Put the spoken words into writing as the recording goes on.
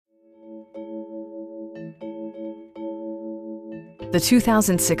The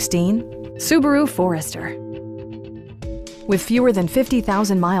 2016 Subaru Forester. With fewer than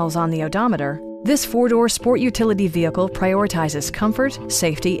 50,000 miles on the odometer, this four-door sport utility vehicle prioritizes comfort,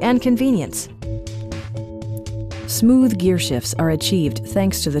 safety, and convenience. Smooth gear shifts are achieved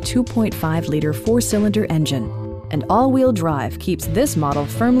thanks to the 2.5-liter four-cylinder engine, and all-wheel drive keeps this model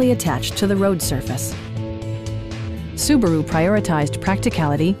firmly attached to the road surface. Subaru prioritized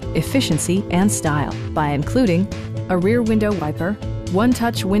practicality, efficiency, and style by including a rear window wiper,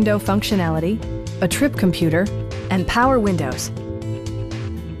 one-touch window functionality, a trip computer, and power windows.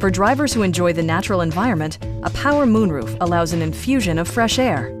 For drivers who enjoy the natural environment, a power moonroof allows an infusion of fresh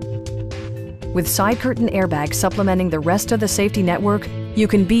air. With side curtain airbags supplementing the rest of the safety network, you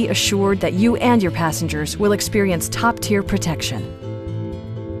can be assured that you and your passengers will experience top-tier protection.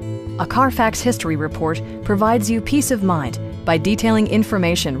 A Carfax history report provides you peace of mind by detailing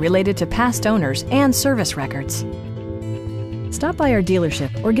information related to past owners and service records. Stop by our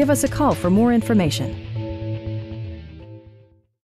dealership or give us a call for more information.